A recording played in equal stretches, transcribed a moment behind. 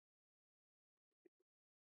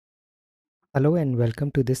Hello and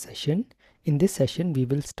welcome to this session. In this session, we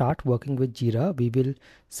will start working with Jira. We will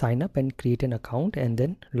sign up and create an account and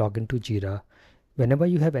then log into Jira. Whenever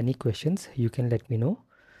you have any questions, you can let me know.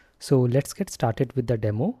 So let's get started with the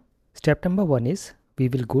demo. Step number one is we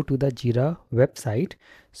will go to the Jira website.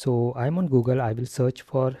 So I'm on Google. I will search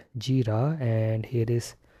for Jira and here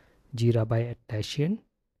is Jira by Atlassian.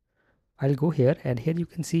 I'll go here and here you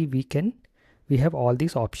can see we have all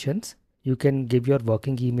these options. You can give your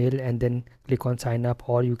working email and then click on sign up,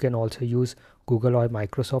 or you can also use Google or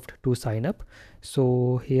Microsoft to sign up.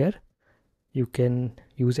 So here you can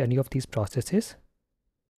use any of these processes.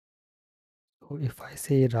 So if I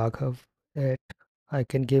say Raghav, at I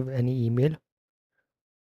can give any email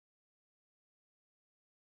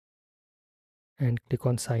and click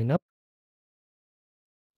on sign up,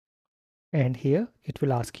 and here it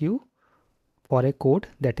will ask you for a code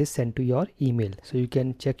that is sent to your email. So you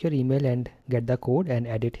can check your email and get the code and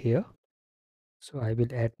add it here. So I will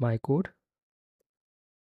add my code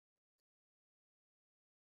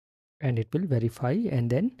and it will verify, and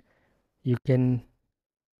then you can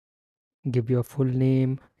give your full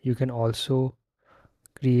name. You can also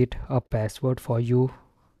create a password for you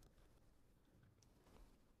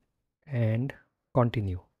and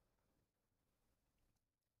continue.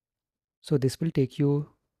 So this will take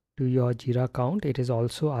you to your Jira account. It is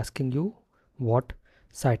also asking you what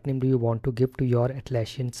site name do you want to give to your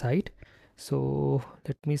Atlassian site. So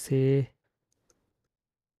let me say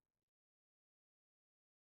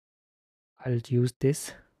I'll use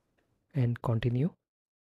this and continue.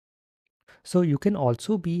 So you can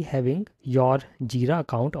also be having your Jira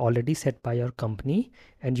account already set by your company,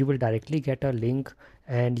 and you will directly get a link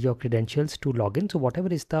and your credentials to log in. So whatever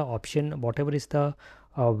is the option, whatever is the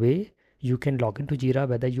way you can log into Jira,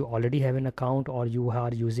 whether you already have an account or you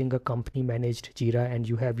are using a company managed Jira and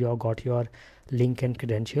you have got your link and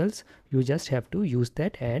credentials, you just have to use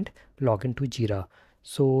that and log into Jira.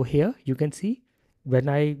 So here you can see when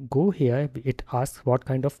I go here, it asks what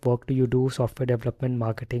kind of work do you do, software development,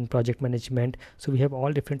 marketing, project management. So we have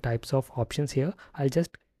all different types of options here. I'll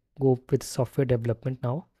just go with software development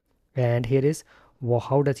now. And here is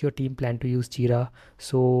how does your team plan to use Jira?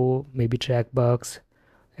 So maybe track bugs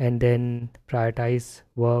and then prioritize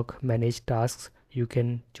work, manage tasks. You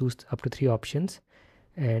can choose up to 3 options,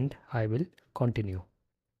 and I will continue.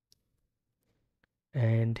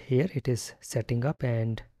 And here it is setting up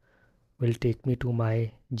and will take me to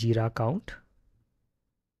my Jira account.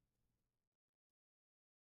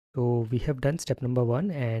 So we have done step number 1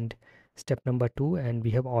 and step number 2, and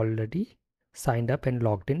we have already signed up and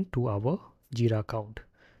logged in to our Jira account.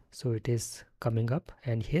 So it is coming up,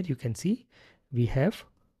 and here you can see we have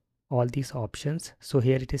all these options. So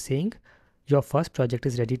here it is saying your first project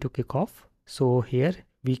is ready to kick off. So here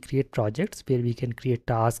we create projects where we can create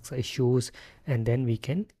tasks, issues, and then we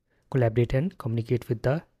can collaborate and communicate with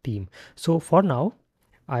the team. So for now,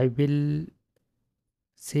 I will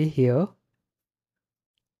say here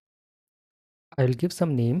I will give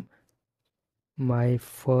some name, my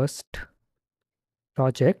first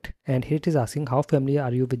project, and here it is asking how familiar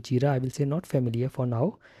are you with Jira. I will say not familiar for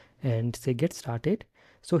now and say get started.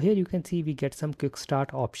 So here you can see we get some quick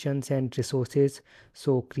start options and resources.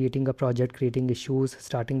 So creating a project, creating issues,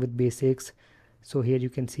 starting with basics. So here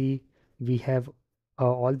you can see we have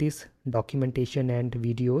all these documentation and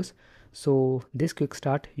videos. So this quick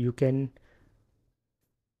start you can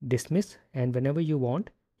dismiss, and whenever you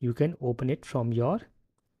want you can open it from your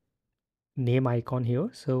name icon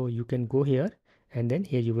here. So you can go here and then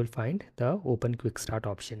here you will find the open quick start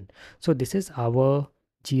option. So this is our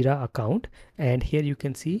Jira account, and here you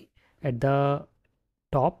can see at the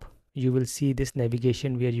top you will see this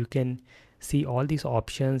navigation where you can see all these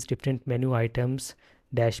options, different menu items,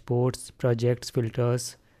 dashboards, projects,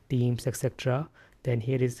 filters, teams, etc. Then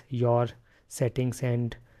here is your settings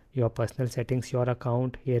and your personal settings, your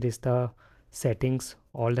account. Here is the settings,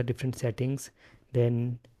 all the different settings.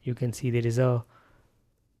 Then you can see there is a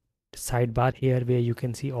sidebar here where you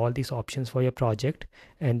can see all these options for your project,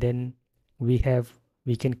 and then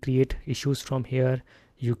we can create issues from here.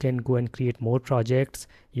 You can go and create more projects,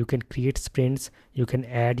 you can create sprints, you can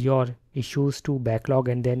add your issues to backlog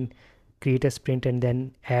and then create a sprint and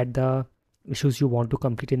then add the issues you want to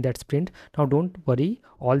complete in that sprint. Now don't worry,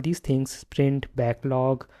 all these things, sprint,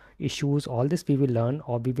 backlog, issues, all this we will learn,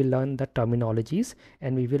 or we will learn the terminologies,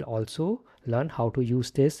 and we will also learn how to use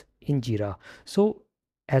this in Jira. So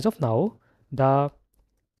as of now, the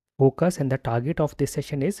focus and the target of this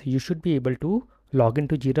session is you should be able to log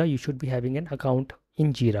into Jira, you should be having an account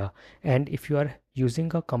in Jira. And if you are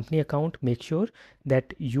using a company account, make sure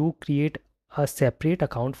that you create a separate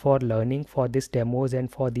account for learning for these demos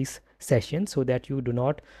and for these sessions, so that you do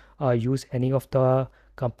not use any of the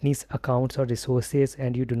company's accounts or resources,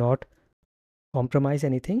 and you do not compromise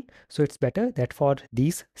anything. So it's better that for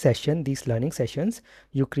these learning sessions,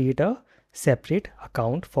 you create a separate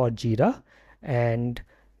account for Jira, and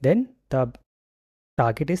then the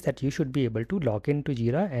target is that you should be able to log into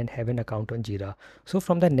Jira and have an account on Jira. So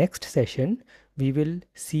from the next session, we will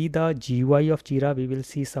see the GUI of Jira. We will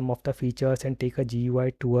see some of the features and take a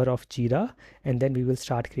GUI tour of Jira, and then we will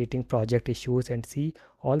start creating project issues and see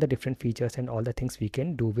all the different features and all the things we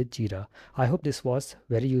can do with Jira. I hope this was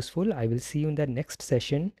very useful. I will see you in the next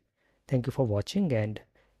session. Thank you for watching, and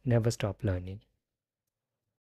never stop learning.